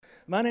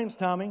My name's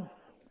Tommy,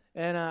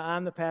 and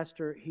I'm the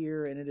pastor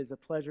here, and it is a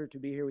pleasure to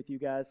be here with you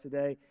guys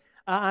today.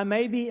 I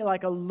may be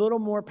like a little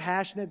more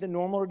passionate than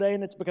normal today,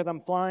 and it's because I'm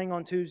flying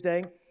on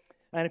Tuesday.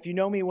 And if you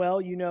know me well,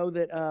 you know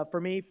that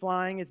for me,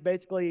 flying is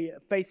basically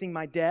facing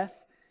my death.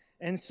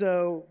 And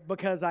so,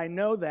 because I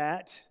know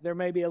that, there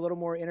may be a little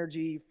more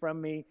energy from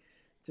me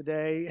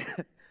today.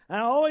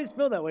 I always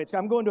feel that way.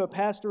 I'm going to a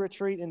pastor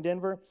retreat in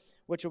Denver,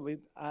 which will be,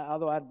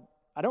 although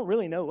I don't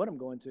really know what I'm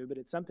going to, but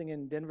it's something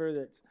in Denver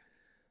that's,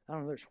 I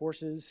don't know, there's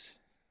horses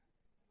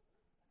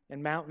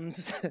and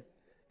mountains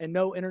and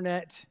no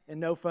internet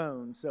and no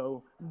phone.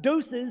 So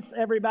deuces,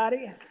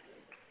 everybody.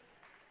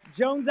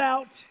 Jones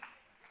out.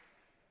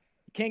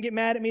 You can't get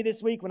mad at me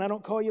this week when I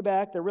don't call you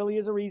back. There really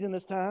is a reason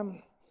this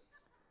time.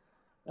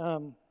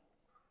 Everyone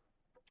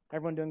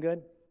doing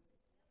good?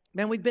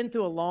 Man, we've been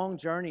through a long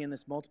journey in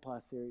this Multiply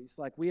series.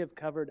 Like, we have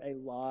covered a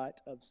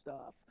lot of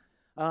stuff.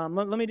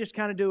 Let me just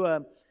kind of do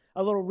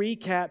a little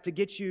recap to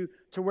get you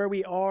to where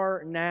we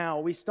are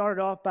now. We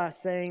started off by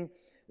saying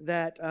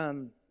that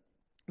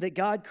that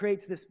God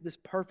creates this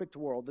perfect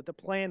world, that the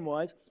plan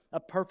was a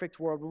perfect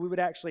world where we would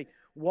actually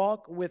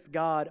walk with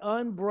God,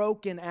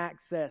 unbroken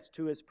access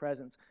to His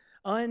presence,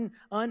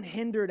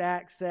 unhindered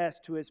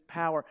access to His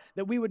power,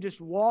 that we would just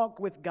walk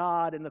with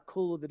God in the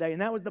cool of the day.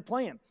 And that was the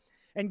plan.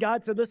 And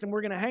God said, listen, we're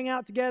going to hang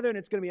out together, and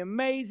it's going to be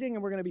amazing,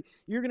 and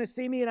you're going to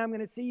see me, and I'm going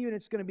to see you, and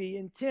it's going to be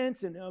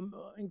intense and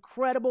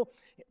incredible.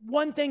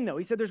 One thing, though,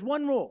 He said, there's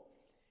one rule.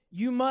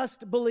 You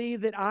must believe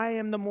that I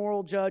am the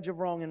moral judge of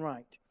wrong and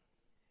right.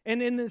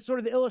 And in the sort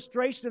of the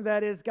illustration of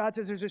that is, God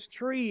says there's this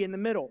tree in the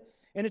middle,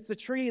 and it's the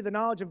tree of the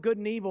knowledge of good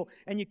and evil,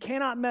 and you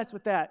cannot mess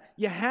with that.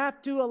 You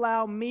have to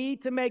allow me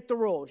to make the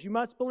rules. You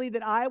must believe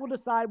that I will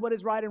decide what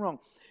is right and wrong.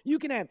 You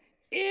can have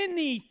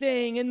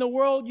anything in the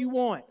world you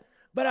want,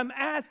 but I'm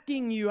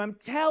asking you, I'm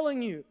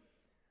telling you,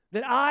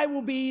 that I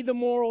will be the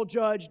moral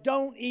judge.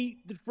 Don't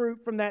eat the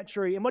fruit from that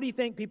tree. And what do you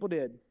think people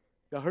did?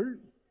 Got hurt.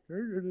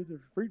 Fruit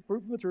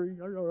from the tree.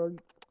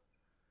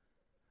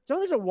 So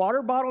there's a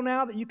water bottle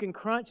now that you can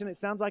crunch and it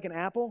sounds like an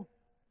apple.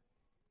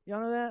 Y'all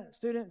know that,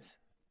 students?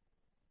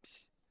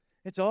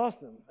 It's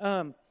awesome.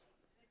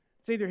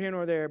 It's neither here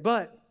nor there.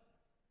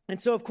 And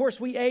so, of course,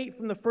 we ate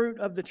from the fruit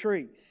of the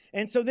tree.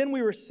 And so then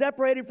we were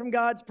separated from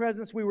God's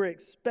presence. We were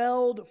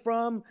expelled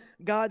from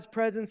God's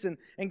presence. And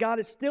God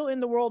is still in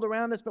the world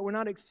around us, but we're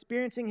not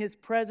experiencing His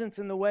presence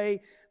in the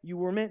way you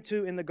were meant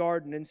to in the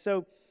garden. And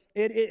so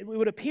it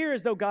would appear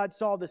as though God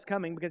saw this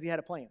coming because He had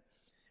a plan.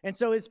 And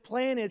so His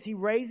plan is He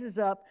raises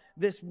up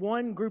this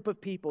one group of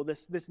people,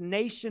 this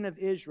nation of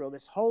Israel,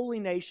 this holy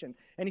nation.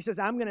 And He says,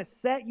 I'm going to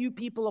set you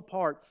people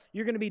apart.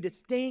 You're going to be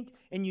distinct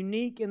and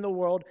unique in the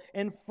world.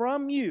 And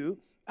from you,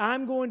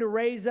 I'm going to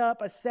raise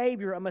up a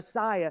Savior, a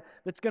Messiah,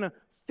 that's going to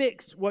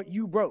fix what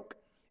you broke.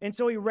 And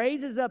so He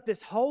raises up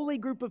this holy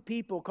group of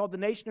people called the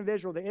nation of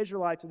Israel, the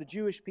Israelites or the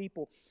Jewish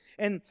people.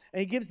 And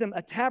He gives them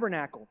a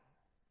tabernacle.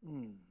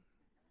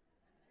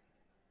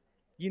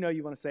 You know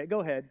you want to say it. Go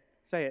ahead.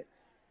 Say it.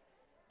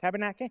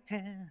 Tabernacle.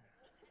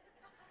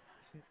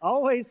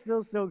 Always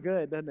feels so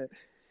good, doesn't it?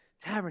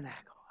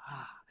 Tabernacle.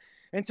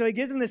 And so He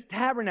gives them this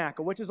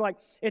tabernacle, which is like,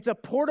 it's a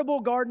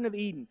portable Garden of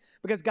Eden.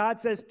 Because God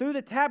says, through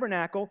the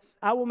tabernacle,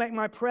 I will make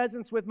my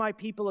presence with my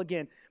people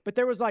again. But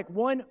there was like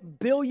 1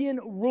 billion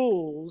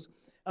rules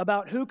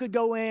about who could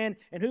go in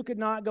and who could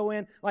not go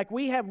in. Like,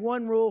 we have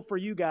one rule for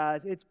you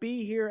guys. It's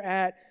be here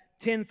at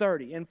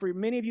 10:30. And for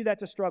many of you,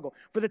 that's a struggle.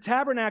 For the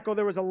tabernacle,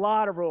 there was a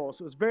lot of rules.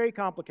 It was very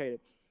complicated.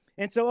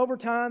 And so over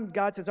time,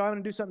 God says, I'm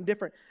going to do something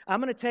different. I'm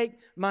going to take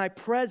my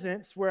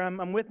presence, where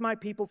I'm with my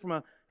people,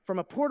 from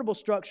a portable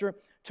structure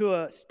to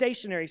a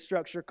stationary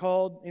structure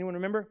called, anyone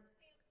remember?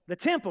 The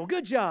temple.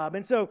 Good job.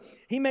 And so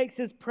He makes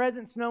His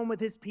presence known with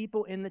His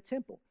people in the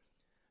temple.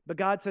 But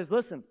God says,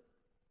 listen,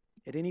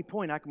 at any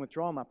point I can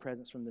withdraw my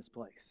presence from this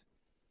place.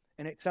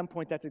 And at some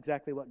point that's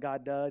exactly what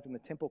God does, and the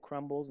temple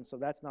crumbles, and so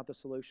that's not the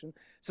solution.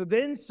 So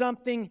then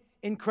something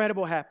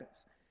incredible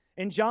happens.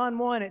 In John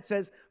 1, it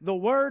says, the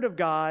Word of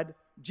God,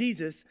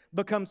 Jesus,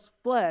 becomes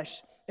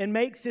flesh and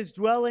makes His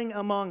dwelling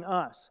among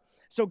us.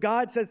 So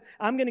God says,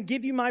 I'm going to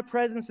give you my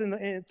presence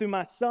through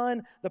my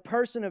Son, the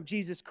person of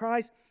Jesus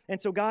Christ. And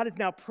so God is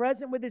now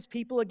present with His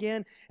people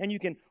again, and you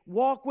can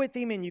walk with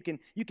Him, and you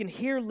can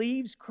hear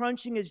leaves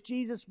crunching as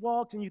Jesus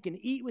walked, and you can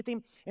eat with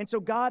Him. And so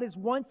God is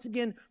once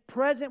again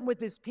present with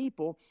His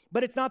people,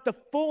 but it's not the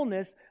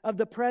fullness of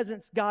the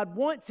presence God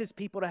wants His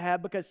people to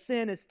have, because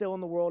sin is still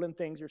in the world and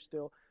things are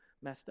still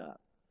messed up.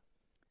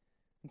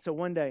 And so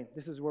one day,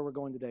 this is where we're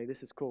going today.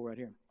 This is cool right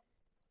here.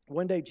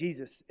 One day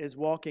Jesus is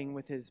walking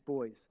with His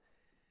boys.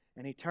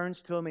 And He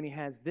turns to them and He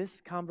has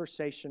this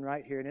conversation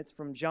right here. And it's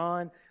from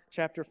John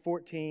chapter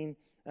 14,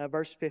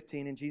 verse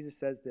 15. And Jesus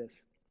says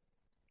this: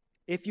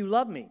 if you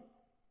love me,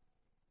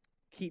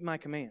 keep my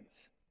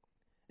commands.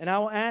 And I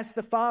will ask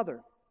the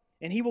Father,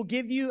 and He will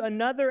give you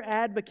another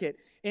advocate.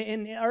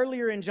 And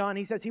earlier in John,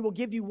 He says He will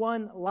give you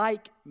one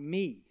like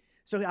me.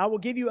 So I will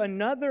give you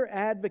another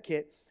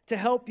advocate to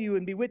help you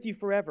and be with you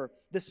forever,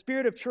 the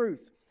Spirit of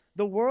truth.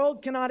 The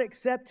world cannot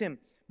accept Him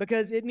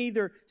because it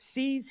neither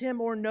sees him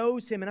or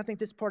knows him. And I think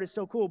this part is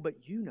so cool,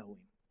 but you know him.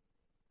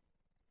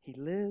 He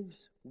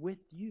lives with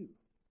you.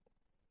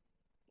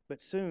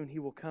 But soon he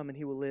will come and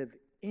he will live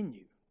in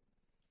you.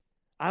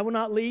 I will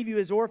not leave you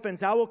as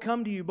orphans. I will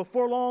come to you.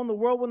 Before long, the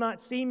world will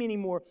not see me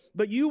anymore,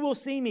 but you will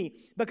see me.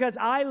 Because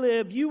I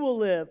live, you will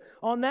live.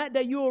 On that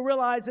day, you will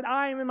realize that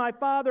I am in my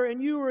Father,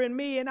 and you are in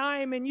me, and I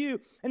am in you.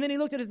 And then he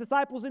looked at his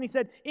disciples and he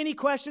said, any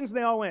questions? And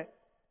they all went,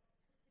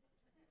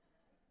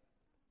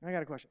 I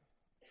got a question.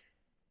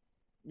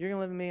 You're going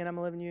to live in me, and I'm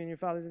going to live in you, and your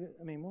Father's going to...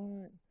 I mean,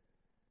 what?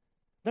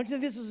 Don't you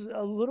think this is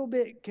a little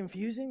bit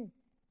confusing?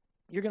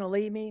 You're going to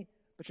leave me,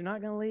 but you're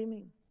not going to leave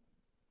me?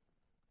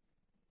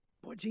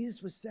 What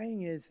Jesus was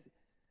saying is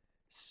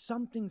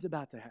something's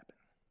about to happen.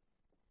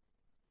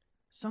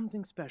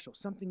 Something special,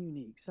 something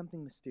unique,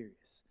 something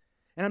mysterious.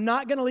 And I'm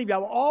not going to leave you. I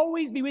will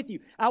always be with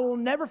you. I will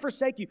never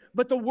forsake you.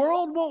 But the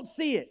world won't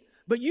see it.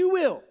 But you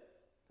will,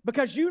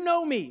 because you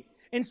know me.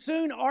 And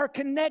soon our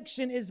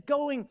connection is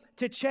going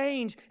to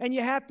change, and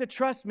you have to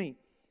trust me.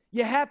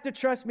 You have to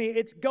trust me.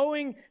 It's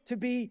going to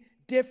be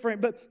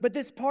different. But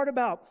this part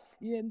about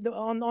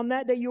on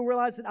that day you'll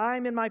realize that I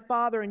am in my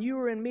Father, and you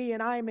are in me,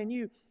 and I am in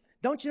you.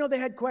 Don't you know they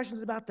had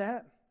questions about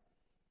that?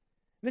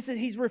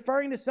 He's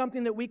referring to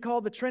something that we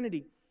call the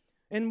Trinity.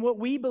 And what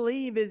we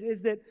believe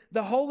is that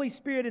the Holy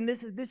Spirit, and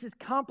this is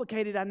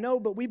complicated, I know,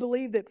 but we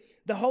believe that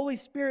the Holy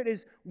Spirit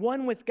is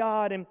one with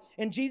God,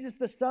 and Jesus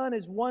the Son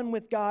is one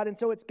with God. And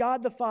so it's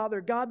God the Father,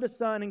 God the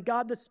Son, and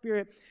God the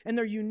Spirit. And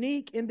they're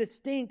unique and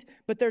distinct,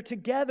 but they're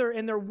together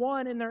and they're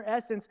one in their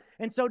essence.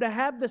 And so to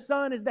have the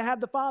Son is to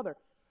have the Father.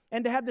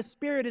 And to have the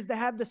Spirit is to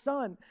have the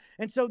Son.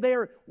 And so they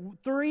are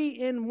three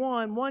in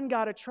one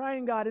God, a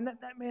triune God. And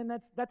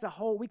that's a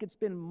whole, we could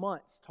spend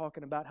months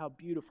talking about how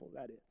beautiful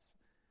that is.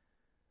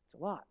 It's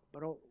a lot.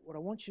 But what I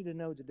want you to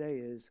know today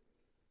is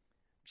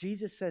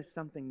Jesus says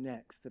something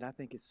next that I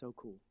think is so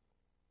cool.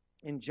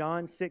 In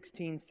John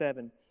 16:7,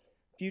 a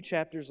few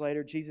chapters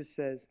later, Jesus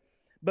says,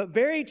 but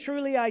very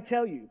truly I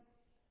tell you,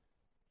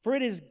 for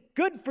it is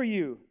good for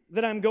you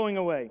that I'm going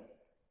away.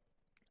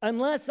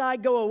 Unless I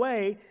go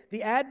away,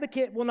 the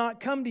advocate will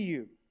not come to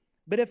you.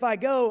 But if I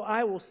go,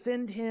 I will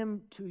send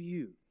him to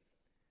you.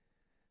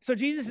 So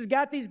Jesus has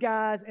got these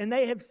guys, and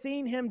they have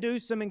seen him do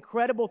some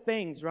incredible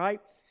things, right?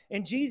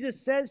 And Jesus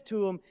says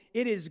to them,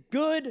 it is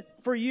good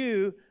for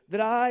you that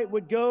I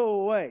would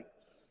go away.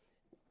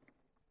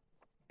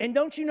 And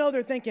don't you know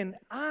they're thinking,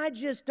 I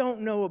just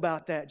don't know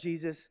about that,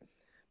 Jesus,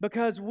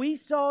 because we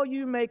saw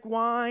you make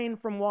wine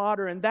from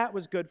water, and that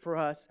was good for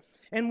us.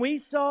 And we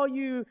saw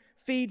you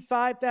feed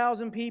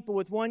 5,000 people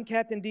with one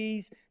Captain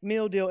D's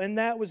meal deal, and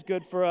that was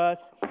good for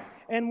us.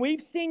 And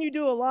we've seen you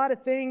do a lot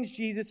of things,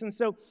 Jesus, and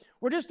so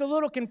we're just a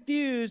little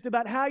confused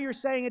about how you're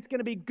saying it's going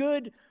to be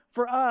good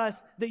for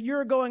us that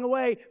you're going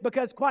away,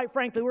 because quite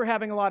frankly, we're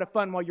having a lot of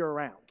fun while you're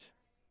around.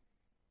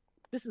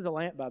 This is a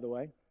lamp, by the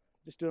way.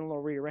 Just doing a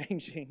little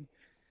rearranging.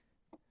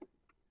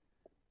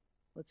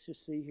 Let's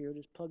just see here.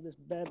 Just plug this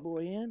bad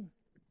boy in.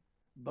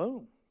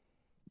 Boom.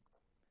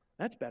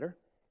 That's better.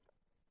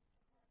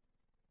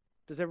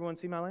 Does everyone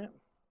see my lamp?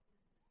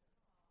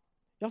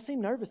 Y'all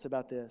seem nervous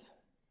about this.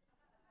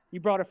 You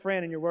brought a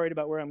friend and you're worried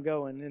about where I'm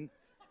going, and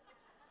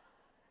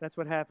that's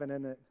what happened,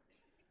 isn't it?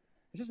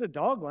 It's just a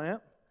dog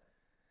lamp.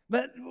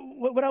 But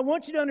what I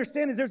want you to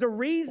understand is there's a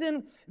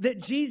reason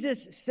that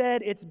Jesus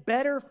said it's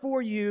better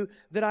for you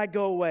that I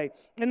go away.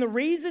 And the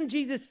reason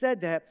Jesus said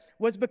that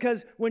was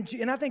because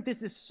and I think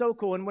this is so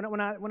cool. And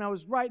when I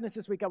was writing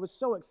this week, I was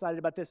so excited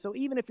about this. So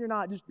even if you're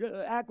not, just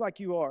act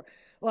like you are.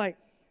 Like,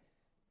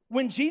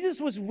 when Jesus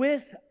was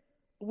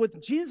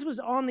Jesus was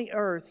on the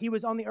earth, he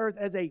was on the earth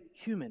as a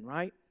human,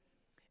 right?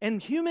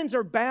 And humans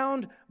are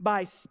bound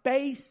by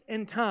space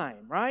and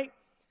time, right?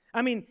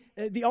 I mean,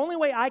 the only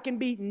way I can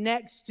be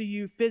next to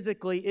you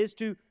physically is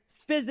to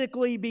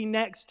physically be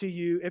next to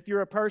you if you're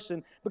a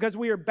person, because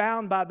we are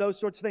bound by those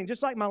sorts of things,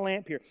 just like my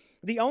lamp here.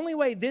 The only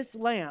way this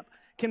lamp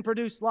can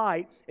produce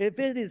light if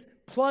it is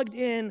plugged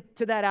in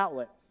to that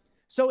outlet.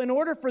 So in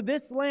order for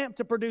this lamp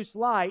to produce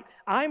light,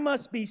 I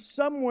must be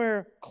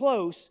somewhere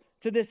close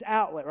to this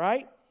outlet,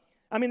 right?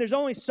 I mean, there's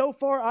only so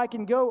far I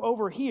can go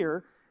over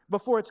here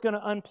before it's going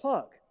to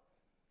unplug.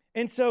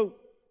 And so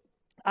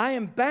I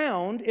am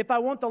bound, if I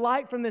want the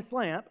light from this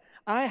lamp,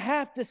 I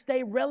have to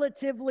stay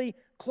relatively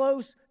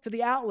close to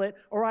the outlet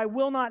or I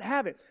will not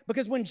have it.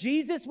 Because when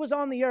Jesus was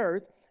on the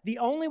earth, the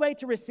only way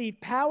to receive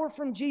power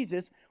from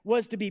Jesus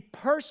was to be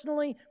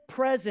personally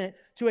present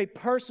to a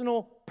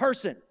personal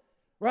person,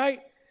 right?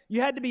 You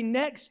had to be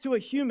next to a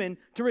human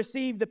to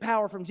receive the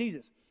power from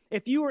Jesus.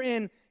 If you were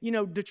in,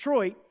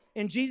 Detroit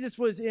and Jesus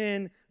was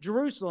in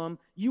Jerusalem,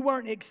 you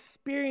weren't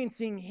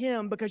experiencing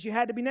him because you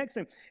had to be next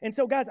to him. And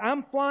so, guys,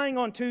 I'm flying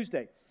on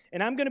Tuesday,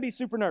 and I'm going to be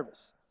super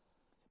nervous.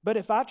 But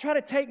if I try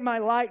to take my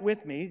light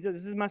with me, so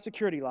this is my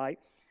security light,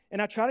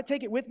 and I try to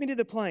take it with me to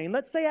the plane,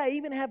 let's say I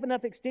even have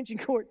enough extension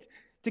cord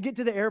to get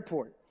to the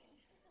airport.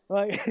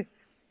 Like,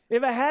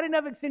 If I had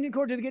enough extension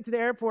cord to get to the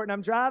airport and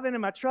I'm driving in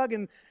my truck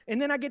and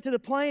then I get to the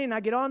plane and I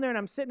get on there and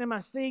I'm sitting in my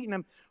seat and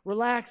I'm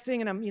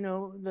relaxing and I'm,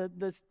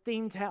 the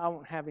steam towel, I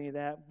won't have any of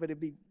that, but it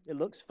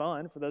looks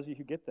fun for those of you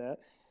who get that.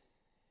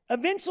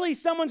 Eventually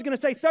someone's going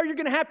to say, sir, you're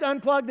going to have to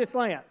unplug this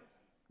lamp.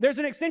 There's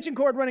an extension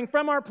cord running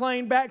from our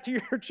plane back to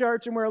your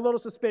church and we're a little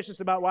suspicious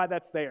about why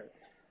that's there.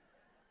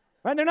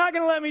 Right? They're not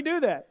going to let me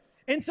do that.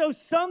 And so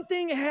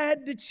something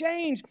had to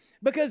change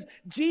because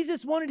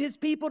Jesus wanted his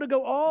people to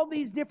go all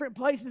these different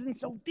places. And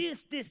so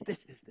this.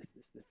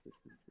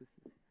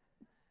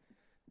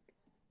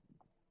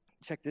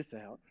 Check this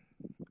out.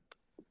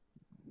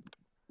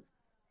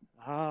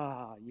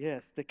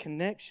 Yes, the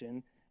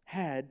connection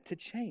had to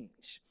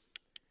change.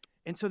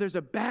 And so there's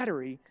a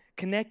battery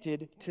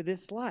connected to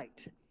this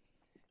light.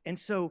 And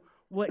so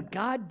what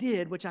God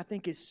did, which I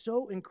think is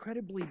so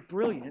incredibly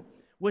brilliant,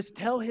 was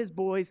tell his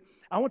boys,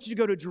 I want you to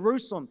go to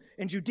Jerusalem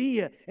and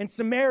Judea and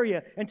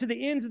Samaria and to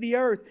the ends of the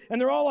earth. And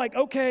they're all like,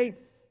 okay,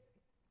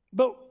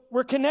 but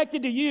we're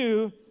connected to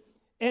you.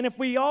 And if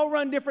we all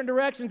run different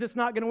directions, it's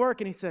not going to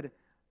work. And he said,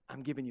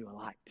 I'm giving you a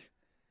light.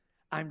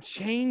 I'm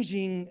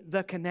changing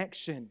the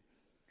connection.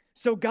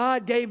 So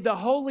God gave the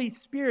Holy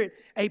Spirit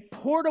a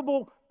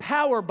portable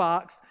power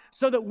box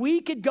so that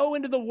we could go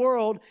into the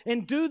world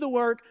and do the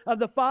work of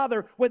the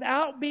Father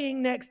without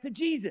being next to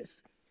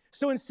Jesus.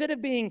 So instead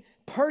of being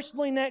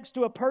personally next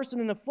to a person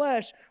in the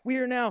flesh, we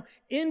are now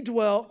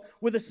indwelt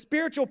with a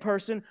spiritual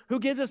person who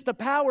gives us the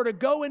power to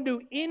go and do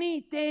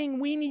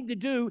anything we need to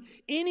do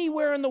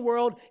anywhere in the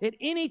world at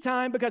any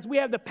time because we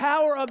have the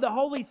power of the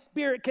Holy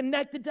Spirit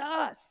connected to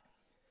us.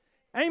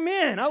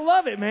 Amen. I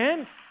love it,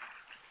 man.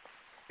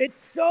 It's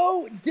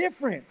so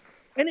different.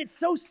 And it's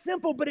so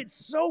simple, but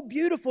it's so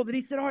beautiful that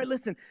he said, all right,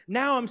 listen,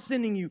 now I'm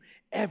sending you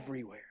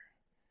everywhere.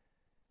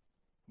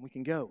 We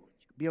can go.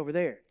 You can be over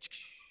there.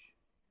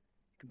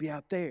 You can be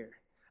out there.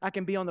 I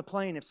can be on the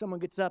plane. If someone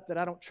gets up that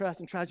I don't trust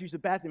and tries to use the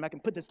bathroom, I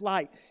can put this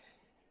light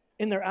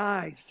in their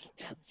eyes.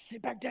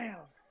 Sit back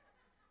down.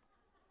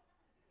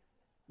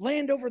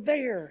 Land over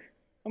there.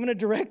 I'm going to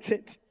direct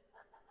it.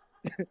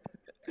 And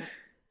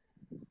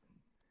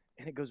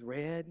it goes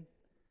red.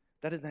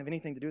 That doesn't have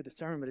anything to do with the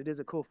sermon, but it is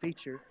a cool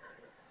feature.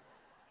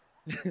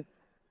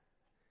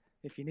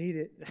 If you need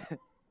it. I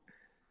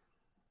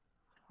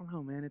don't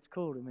know, man. It's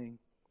cool to me.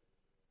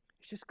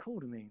 It's just cool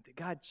to me that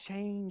God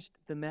changed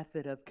the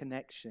method of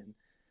connection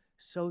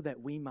so that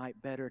we might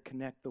better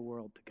connect the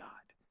world to God.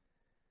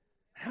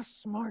 How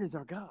smart is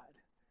our God?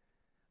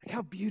 Like,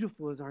 how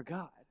beautiful is our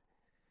God?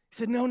 He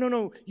said, no,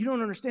 you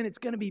don't understand. It's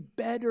going to be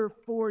better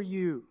for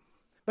you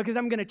because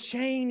I'm going to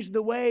change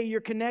the way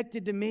you're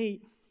connected to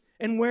me.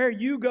 And where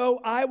you go,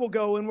 I will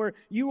go. And where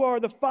you are,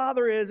 the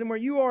Father is. And where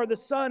you are, the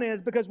Son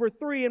is, because we're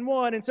 3 in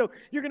 1. And so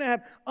you're going to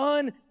have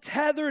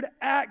untethered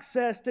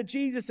access to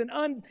Jesus and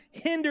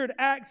unhindered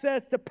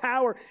access to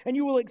power. And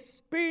you will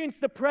experience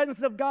the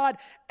presence of God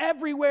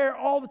everywhere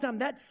all the time.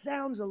 That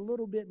sounds a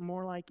little bit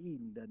more like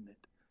Eden, doesn't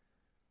it?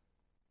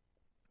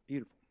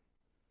 Beautiful.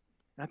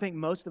 And I think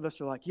most of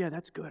us are like, yeah,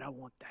 that's good. I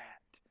want that.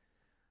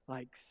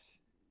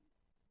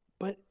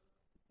 But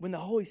when the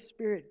Holy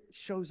Spirit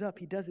shows up,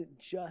 he doesn't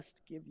just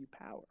give you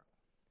power.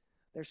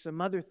 There's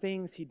some other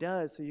things he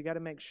does, so you got to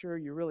make sure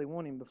you really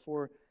want him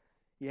before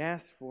you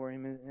ask for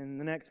him. In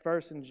the next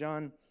verse in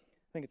John,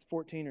 I think it's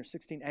 14 or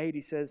 16:8,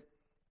 he says,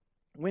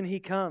 when he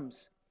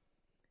comes,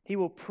 he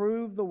will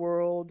prove the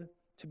world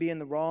to be in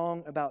the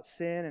wrong about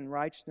sin and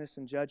righteousness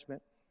and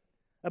judgment.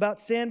 About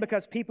sin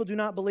because people do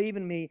not believe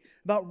in me.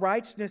 About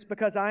righteousness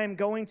because I am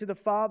going to the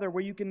Father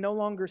where you can no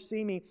longer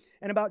see me.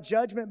 And about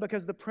judgment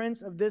because the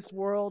prince of this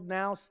world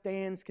now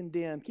stands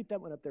condemned. Keep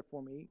that one up there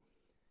for me.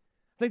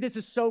 I think this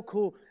is so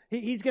cool.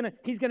 He's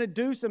gonna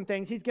do some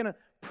things. He's going to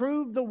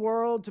prove the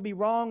world to be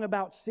wrong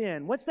about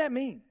sin. What's that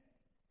mean?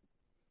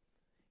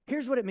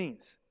 Here's what it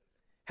means.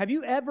 Have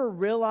you ever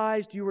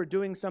realized you were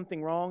doing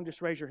something wrong?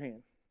 Just raise your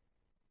hand.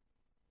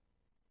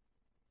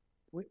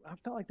 I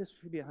felt like this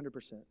should be 100%.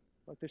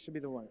 Like this should be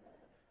the one.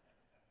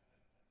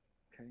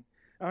 Okay.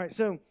 All right,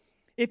 so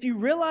if you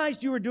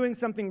realized you were doing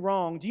something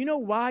wrong, do you know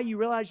why you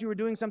realized you were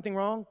doing something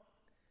wrong?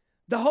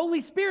 The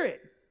Holy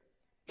Spirit.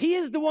 He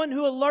is the one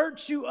who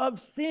alerts you of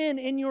sin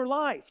in your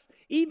life.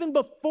 Even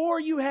before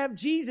you have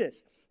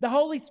Jesus, the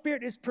Holy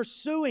Spirit is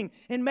pursuing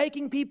and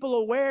making people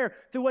aware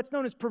through what's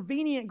known as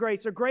prevenient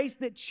grace, or grace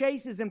that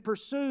chases and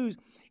pursues.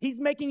 He's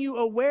making you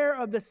aware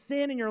of the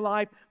sin in your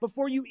life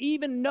before you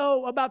even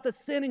know about the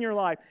sin in your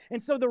life.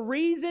 And so the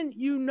reason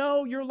you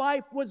know your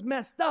life was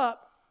messed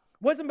up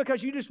wasn't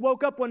because you just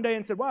woke up one day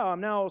and said, wow, I'm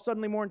now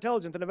suddenly more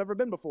intelligent than I've ever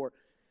been before.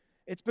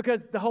 It's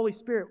because the Holy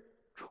Spirit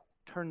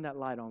turned that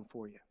light on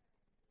for you.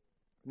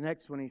 The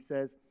next one he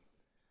says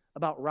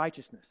about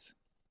righteousness.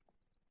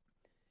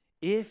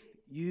 If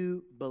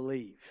you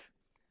believe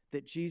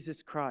that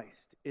Jesus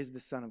Christ is the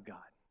Son of God,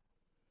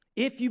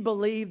 if you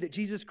believe that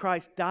Jesus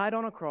Christ died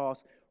on a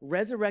cross,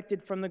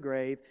 resurrected from the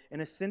grave,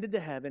 and ascended to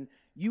heaven,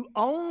 you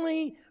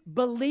only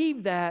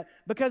believe that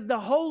because the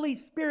Holy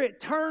Spirit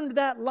turned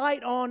that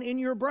light on in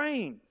your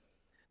brain.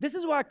 This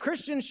is why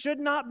Christians should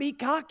not be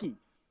cocky.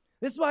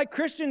 This is why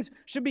Christians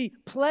should be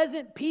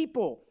pleasant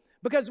people.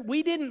 Because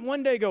we didn't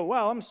one day go,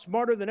 wow, I'm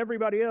smarter than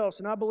everybody else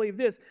and I believe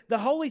this. The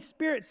Holy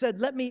Spirit said,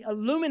 let me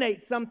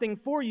illuminate something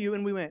for you.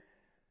 And we went,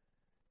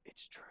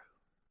 it's true.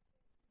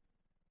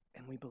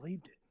 And we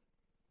believed it.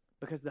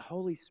 Because the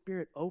Holy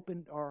Spirit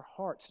opened our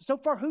hearts. So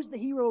far, who's the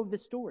hero of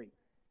this story?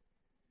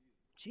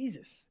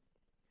 Jesus.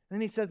 And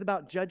then he says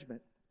about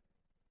judgment.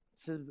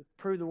 He says,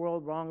 prove the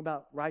world wrong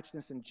about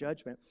righteousness and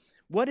judgment.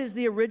 What is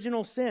the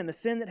original sin? The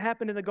sin that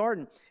happened in the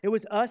garden. It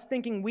was us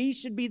thinking we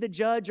should be the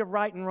judge of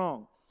right and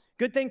wrong.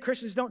 Good thing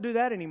Christians don't do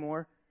that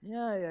anymore.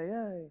 Yeah.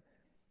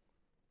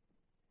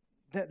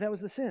 That was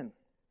the sin.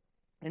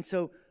 And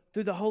so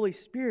through the Holy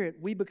Spirit,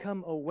 we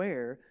become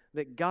aware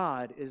that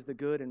God is the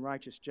good and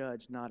righteous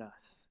judge, not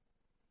us.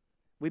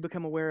 We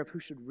become aware of who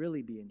should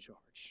really be in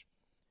charge,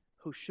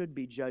 who should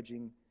be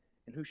judging,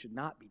 and who should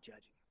not be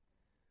judging.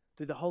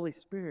 Through the Holy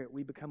Spirit,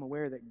 we become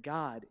aware that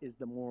God is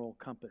the moral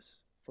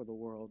compass for the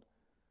world,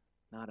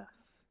 not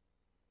us.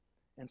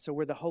 And so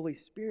where the Holy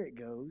Spirit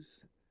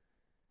goes,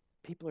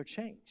 people are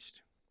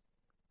changed.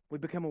 We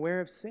become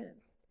aware of sin.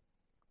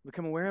 We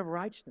become aware of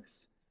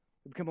righteousness.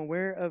 We become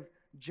aware of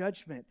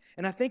judgment.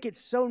 And I think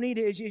it's so neat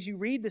as you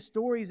read the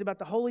stories about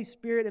the Holy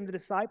Spirit and the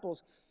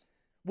disciples,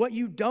 what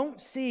you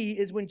don't see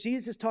is when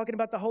Jesus is talking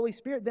about the Holy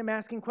Spirit, them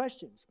asking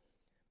questions.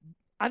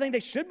 I think they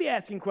should be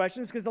asking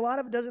questions because a lot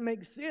of it doesn't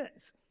make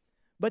sense.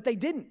 But they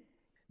didn't.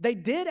 They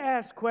did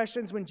ask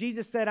questions when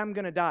Jesus said, I'm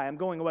going to die, I'm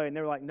going away. And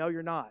they were like, no,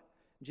 you're not.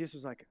 And Jesus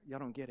was like, y'all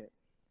don't get it.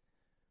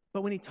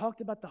 But when he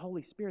talked about the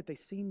Holy Spirit, they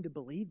seemed to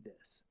believe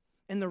this.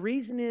 And the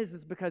reason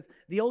is because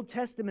the Old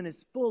Testament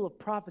is full of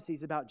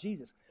prophecies about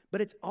Jesus,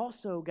 but it's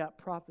also got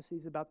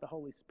prophecies about the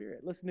Holy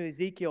Spirit. Listen to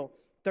Ezekiel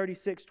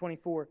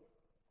 36:24.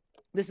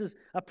 This is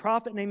a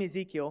prophet named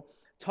Ezekiel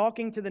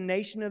talking to the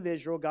nation of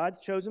Israel, God's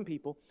chosen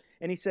people,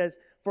 and he says,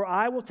 for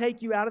I will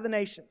take you out of the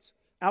nations.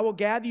 I will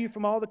gather you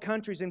from all the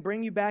countries and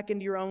bring you back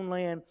into your own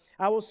land.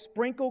 I will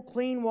sprinkle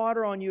clean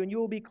water on you, and you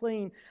will be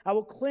clean. I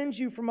will cleanse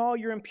you from all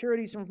your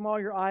impurities and from all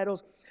your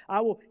idols. I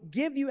will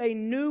give you a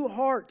new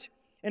heart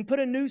and put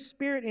a new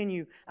spirit in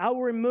you. I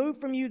will remove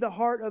from you the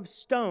heart of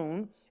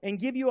stone and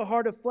give you a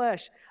heart of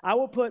flesh. I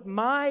will put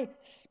my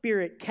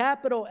spirit,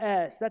 capital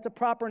S, that's a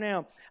proper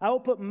noun. I will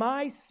put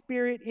my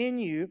spirit in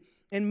you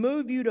and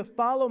move you to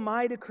follow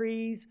my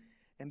decrees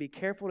and be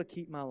careful to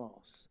keep my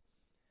laws.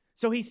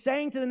 So he's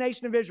saying to the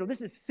nation of Israel,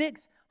 this is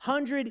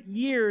 600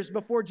 years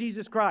before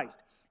Jesus Christ.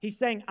 He's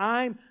saying,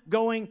 I'm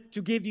going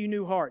to give you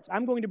new hearts.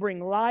 I'm going to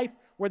bring life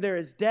where there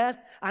is death.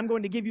 I'm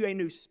going to give you a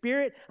new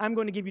spirit. I'm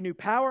going to give you new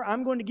power.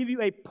 I'm going to give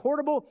you a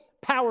portable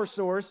power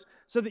source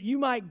so that you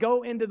might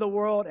go into the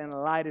world and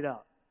light it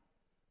up.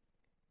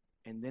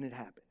 And then it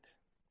happened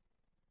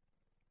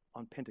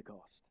on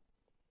Pentecost.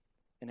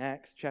 In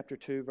Acts chapter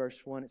 2, verse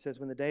 1, it says,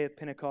 when the day of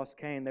Pentecost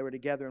came, they were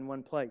together in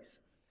one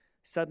place.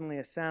 Suddenly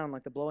a sound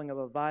like the blowing of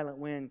a violent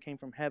wind came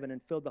from heaven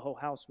and filled the whole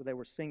house where they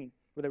were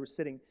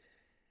sitting.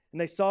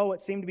 And they saw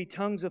what seemed to be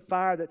tongues of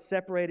fire that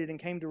separated and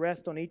came to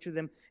rest on each of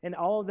them. And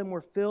all of them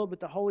were filled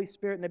with the Holy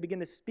Spirit, and they began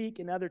to speak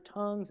in other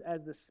tongues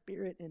as the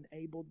Spirit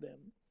enabled them.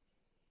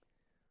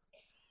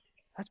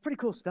 That's pretty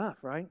cool stuff,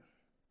 right?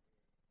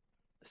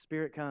 The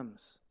Spirit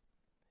comes,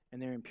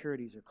 and their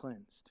impurities are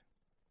cleansed.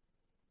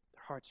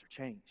 Their hearts are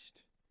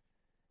changed.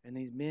 And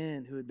these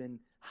men who had been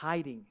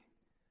hiding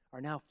are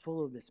now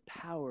full of this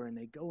power, and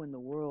they go in the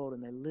world,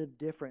 and they live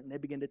different, and they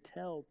begin to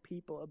tell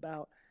people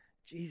about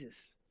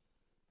Jesus.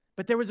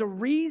 But there was a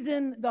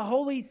reason the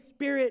Holy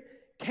Spirit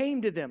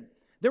came to them.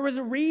 There was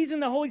a reason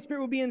the Holy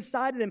Spirit would be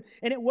inside of them.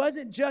 And it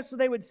wasn't just so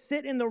they would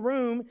sit in the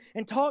room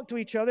and talk to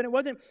each other. And it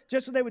wasn't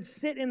just so they would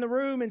sit in the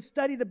room and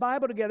study the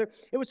Bible together.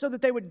 It was so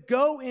that they would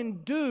go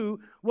and do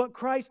what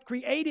Christ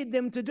created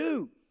them to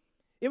do.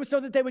 It was so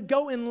that they would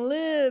go and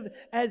live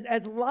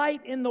as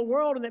light in the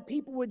world and that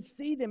people would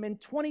see them.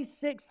 And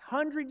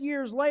 2,600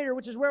 years later,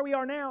 which is where we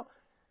are now,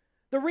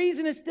 the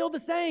reason is still the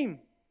same.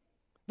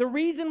 The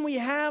reason we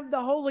have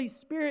the Holy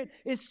Spirit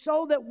is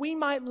so that we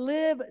might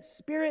live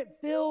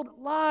Spirit-filled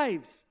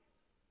lives.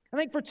 I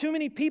think for too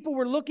many people,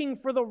 we're looking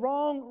for the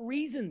wrong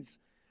reasons.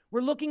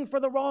 We're looking for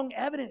the wrong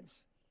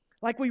evidence.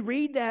 Like we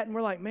read that and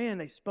we're like, man,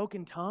 they spoke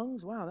in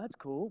tongues? Wow, that's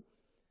cool.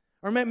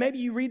 Or maybe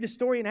you read the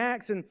story in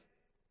Acts and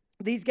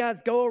these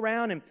guys go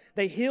around and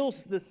they heal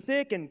the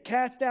sick and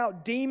cast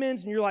out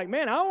demons. And you're like,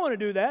 man, I want to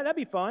do that. That'd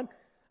be fun.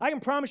 I can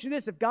promise you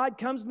this. If God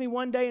comes to me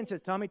one day and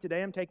says, Tommy,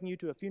 today I'm taking you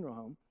to a funeral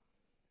home,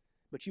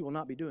 but you will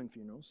not be doing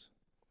funerals.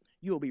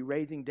 You will be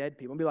raising dead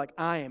people. And be like,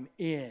 I am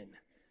in.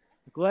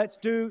 Let's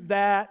do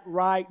that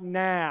right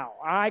now.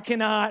 I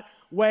cannot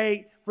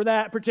wait for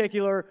that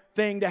particular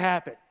thing to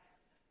happen.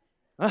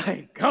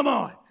 Hey, come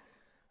on.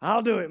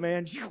 I'll do it,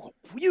 man.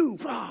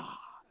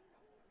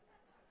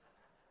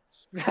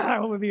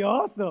 That would be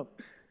awesome.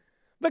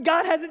 But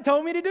God hasn't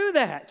told me to do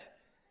that.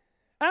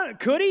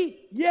 Could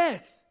He?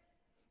 Yes.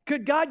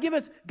 Could God give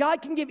us,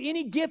 God can give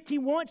any gift He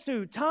wants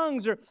to,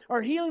 tongues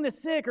or healing the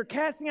sick or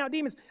casting out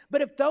demons.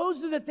 But if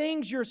those are the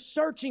things you're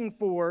searching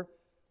for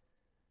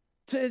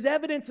as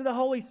evidence of the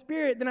Holy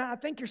Spirit, then I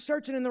think you're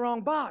searching in the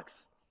wrong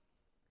box.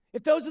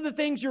 If those are the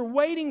things you're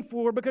waiting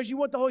for because you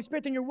want the Holy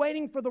Spirit, then you're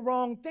waiting for the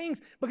wrong things,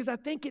 because I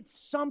think it's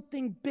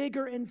something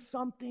bigger and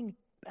something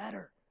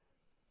better.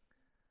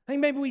 I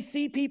think maybe we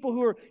see people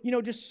who are,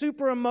 just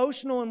super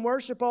emotional in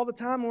worship all the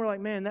time, and we're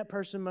like, man, that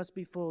person must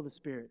be full of the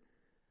Spirit.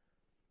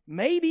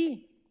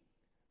 Maybe,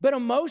 but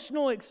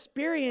emotional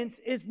experience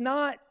is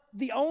not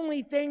the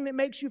only thing that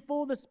makes you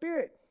full of the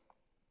Spirit.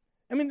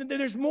 I mean,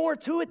 there's more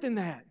to it than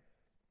that.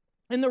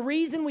 And the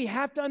reason we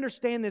have to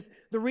understand this,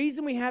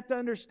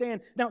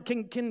 now,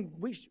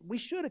 we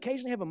should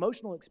occasionally have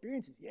emotional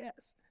experiences,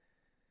 yes.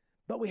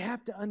 But we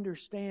have to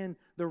understand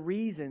the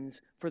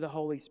reasons for the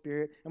Holy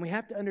Spirit, and we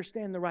have to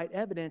understand the right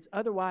evidence.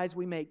 Otherwise,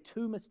 we make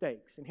two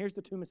mistakes. And here's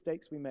the two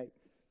mistakes we make.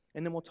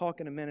 And then we'll talk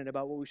in a minute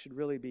about what we should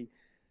really be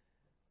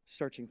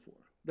searching for.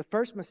 The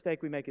first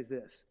mistake we make is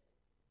this.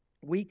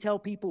 We tell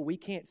people we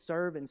can't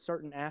serve in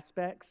certain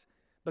aspects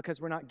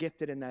because we're not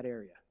gifted in that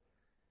area.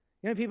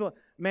 People,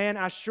 man,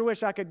 I sure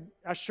wish I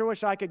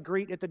could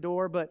greet at the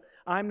door, but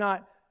I'm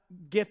not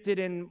gifted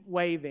in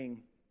waving.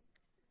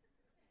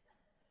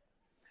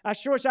 I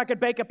sure wish I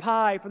could bake a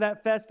pie for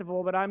that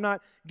festival, but I'm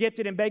not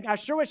gifted in baking. I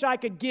sure wish I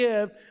could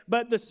give,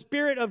 but the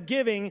spirit of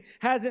giving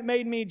hasn't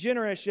made me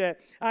generous yet.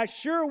 I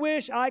sure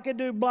wish I could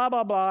do blah,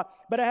 blah, blah,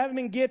 but I haven't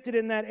been gifted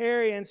in that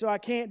area, and so I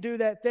can't do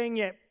that thing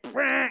yet.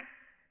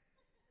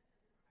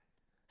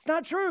 It's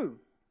not true.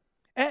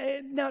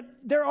 Now,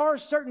 there are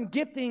certain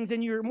giftings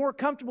and you're more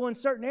comfortable in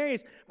certain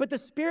areas, but the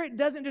Spirit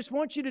doesn't just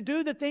want you to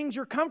do the things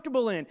you're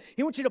comfortable in.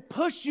 He wants you to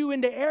push you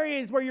into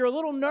areas where you're a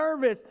little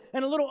nervous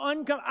and a little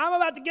uncomfortable. I'm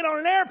about to get on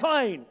an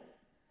airplane.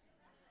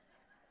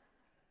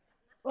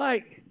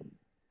 Like,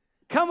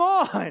 come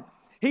on.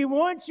 He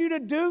wants you to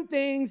do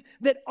things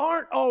that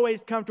aren't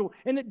always comfortable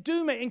and that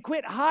and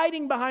quit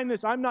hiding behind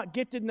this. I'm not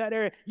gifted in that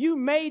area. You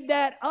made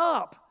that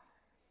up.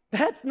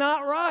 That's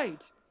not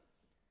right.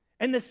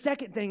 And the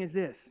second thing is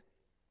this.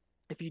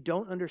 If you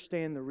don't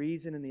understand the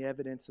reason and the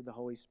evidence of the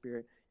Holy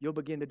Spirit, you'll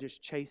begin to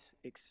just chase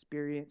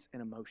experience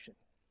and emotion.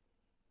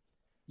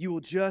 We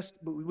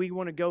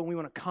want to go and we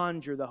want to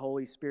conjure the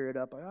Holy Spirit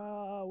up. Like,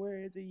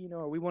 where is He?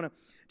 Or we want to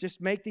just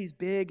make these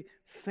big,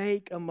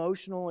 fake,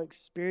 emotional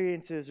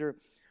experiences,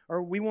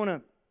 or we want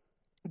to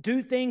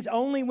do things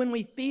only when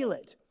we feel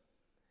it.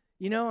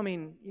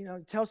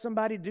 Tell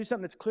somebody to do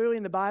something that's clearly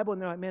in the Bible,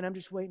 and they're like, man, I'm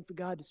just waiting for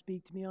God to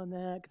speak to me on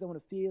that because I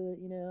want to feel it.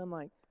 I'm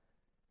like,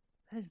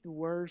 that is the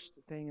worst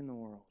thing in the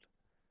world.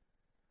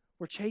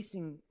 We're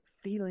chasing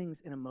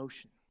feelings and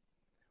emotion.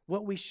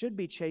 What we should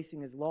be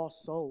chasing is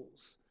lost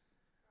souls.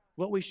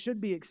 What we should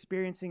be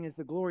experiencing is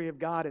the glory of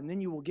God, and then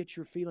you will get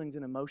your feelings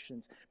and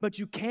emotions. But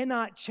you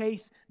cannot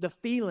chase the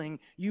feeling.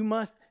 You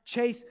must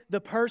chase the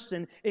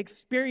person,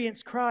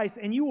 experience Christ,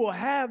 and you will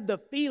have the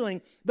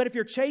feeling. But if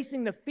you're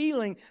chasing the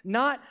feeling,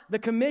 not the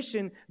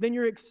commission, then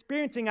you're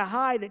experiencing a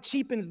high that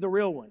cheapens the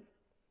real one.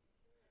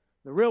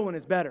 The real one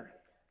is better.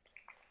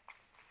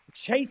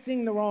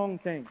 Chasing the wrong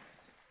things.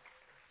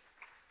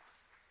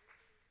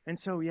 And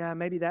so,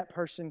 maybe that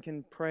person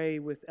can pray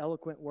with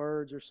eloquent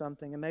words or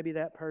something, and maybe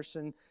that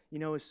person,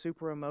 is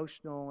super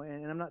emotional,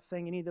 and I'm not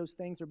saying any of those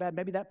things are bad.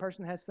 Maybe that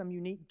person has some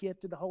unique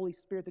gift of the Holy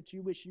Spirit that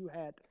you wish you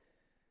had.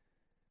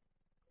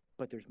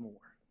 But there's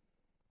more.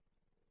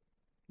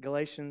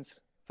 Galatians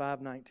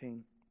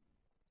 5:19.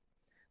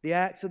 The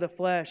acts of the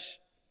flesh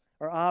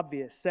are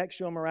obvious: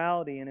 sexual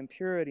immorality and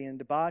impurity and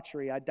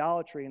debauchery,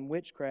 idolatry and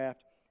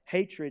witchcraft,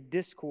 hatred,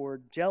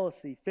 discord,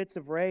 jealousy, fits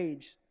of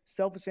rage,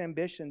 selfish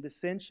ambition,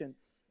 dissension,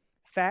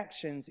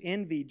 factions,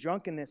 envy,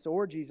 drunkenness,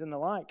 orgies, and the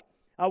like.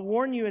 I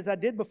warn you, as I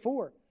did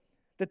before,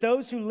 that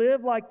those who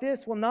live like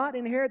this will not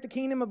inherit the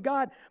kingdom of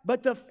God.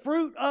 But the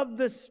fruit of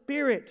the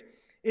Spirit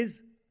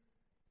is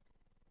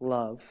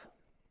love,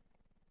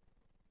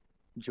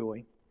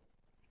 joy,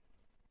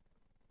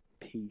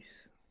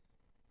 peace,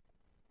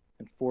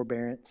 and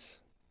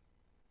forbearance,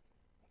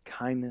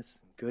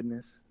 kindness,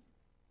 goodness,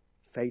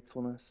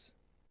 faithfulness,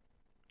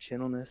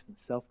 gentleness, and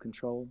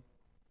self-control.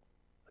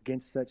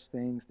 Against such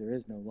things there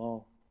is no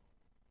law.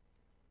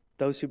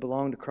 Those who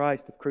belong to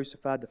Christ have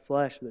crucified the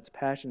flesh with its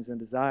passions and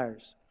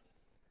desires.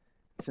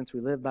 Since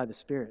we live by the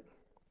Spirit,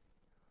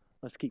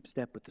 let's keep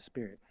step with the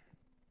Spirit.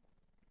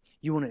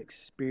 You want to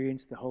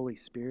experience the Holy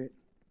Spirit?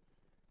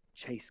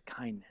 Chase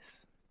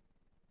kindness,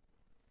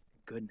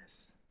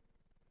 goodness,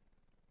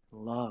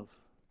 love,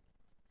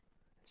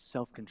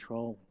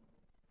 self-control.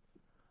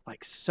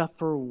 Like,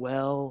 suffer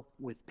well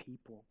with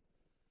people.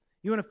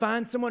 You want to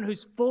find someone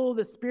who's full of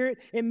the Spirit?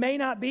 It may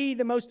not be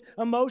the most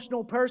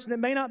emotional person. It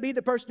may not be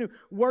the person who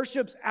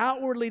worships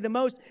outwardly the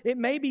most. It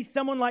may be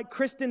someone like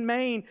Kristen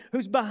Maine,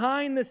 who's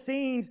behind the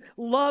scenes,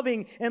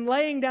 loving and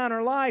laying down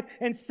her life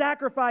and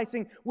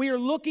sacrificing. We are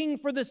looking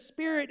for the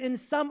Spirit in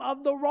some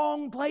of the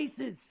wrong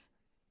places.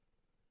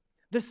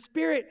 The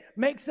Spirit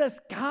makes us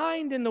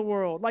kind in the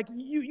world. Like,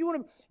 you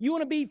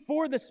want to be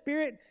for the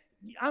Spirit?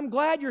 I'm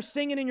glad you're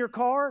singing in your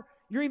car.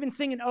 You're even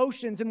singing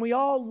Oceans, and we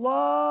all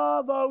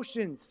love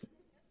Oceans.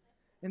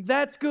 And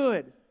that's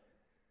good.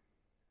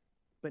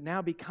 But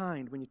now be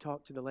kind when you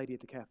talk to the lady at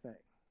the cafe.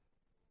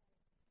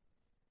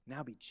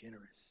 Now be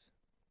generous.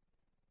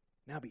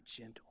 Now be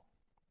gentle.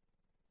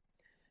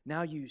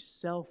 Now use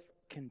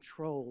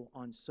self-control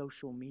on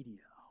social media.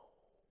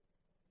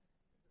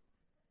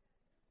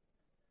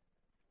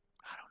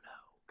 I don't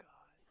know, God.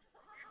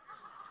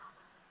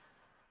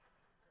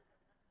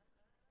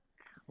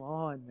 Come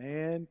on,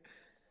 man.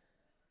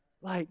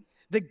 Like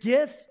the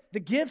gifts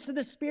of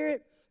the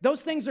Spirit,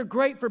 those things are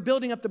great for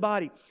building up the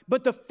body.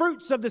 But the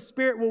fruits of the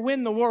Spirit will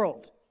win the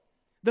world.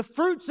 The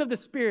fruits of the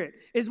Spirit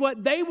is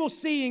what they will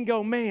see and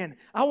go, man,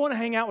 I want to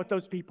hang out with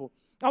those people.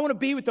 I want to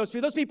be with those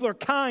people. Those people are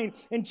kind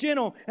and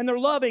gentle and they're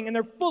loving and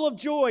they're full of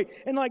joy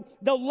and like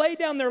they'll lay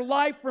down their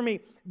life for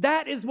me.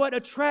 That is what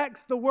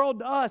attracts the world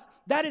to us.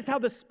 That is how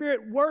the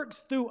Spirit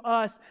works through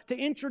us to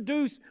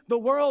introduce the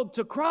world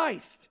to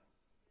Christ.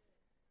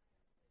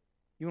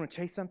 You want to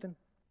chase something?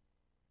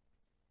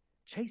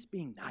 Chase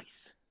being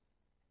nice.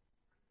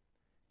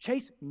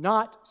 Chase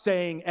not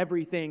saying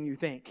everything you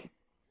think.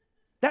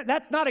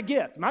 That's not a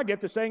gift. My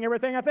gift is saying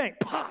everything I think.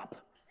 Pop.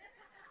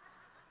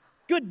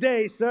 Good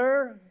day,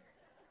 sir.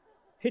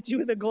 Hit you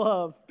with a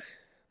glove.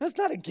 That's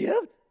not a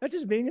gift. That's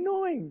just being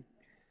annoying.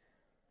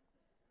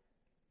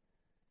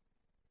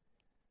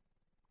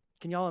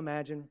 Can y'all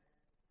imagine?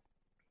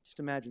 Just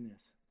imagine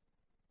this.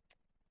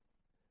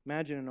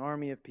 Imagine an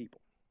army of people.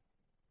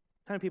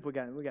 How many people we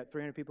got? We got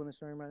 300 people in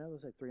this room right now?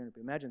 Let's say 300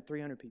 people. Imagine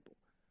 300 people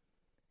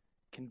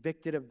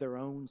convicted of their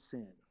own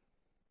sin.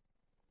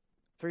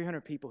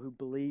 300 people who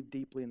believe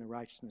deeply in the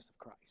righteousness of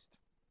Christ.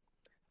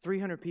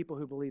 300 people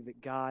who believe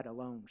that God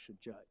alone should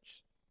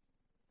judge.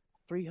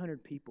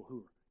 300 people who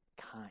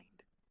are kind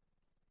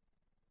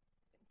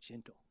and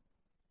gentle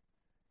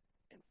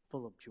and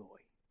full of joy.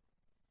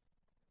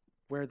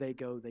 Where they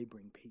go, they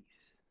bring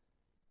peace.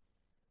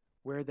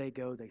 Where they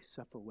go, they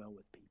suffer well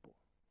with people.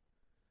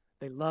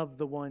 They love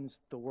the ones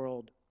the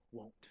world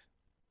won't.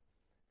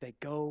 They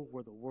go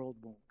where the world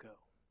won't go.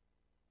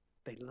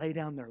 They lay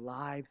down their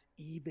lives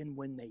even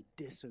when they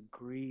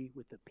disagree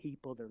with the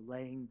people they're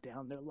laying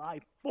down their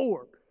life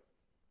for.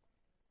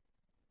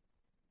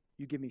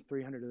 You give me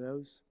 300 of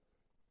those,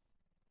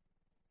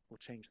 we'll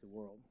change the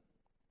world.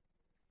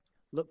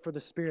 Look for the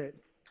Spirit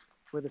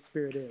where the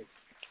Spirit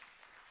is.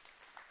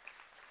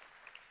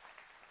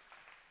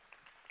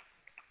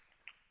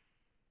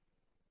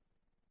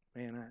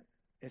 Man,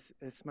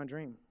 it's my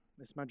dream.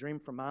 It's my dream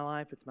for my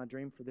life. It's my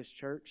dream for this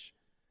church,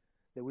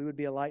 that we would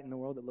be a light in the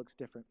world that looks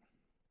different.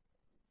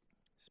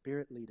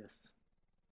 Spirit, lead us.